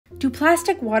Do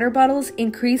plastic water bottles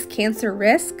increase cancer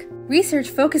risk?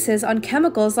 Research focuses on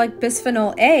chemicals like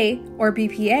bisphenol A, or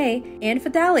BPA, and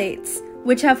phthalates,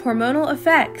 which have hormonal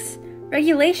effects.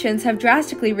 Regulations have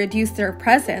drastically reduced their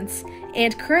presence,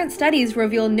 and current studies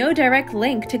reveal no direct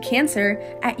link to cancer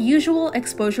at usual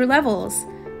exposure levels.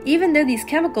 Even though these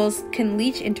chemicals can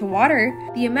leach into water,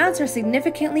 the amounts are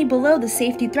significantly below the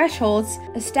safety thresholds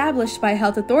established by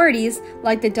health authorities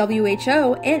like the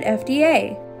WHO and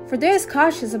FDA. For those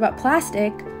cautious about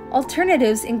plastic,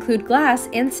 alternatives include glass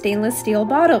and stainless steel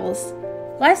bottles.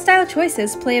 Lifestyle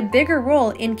choices play a bigger role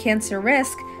in cancer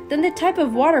risk than the type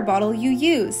of water bottle you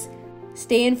use.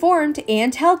 Stay informed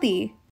and healthy.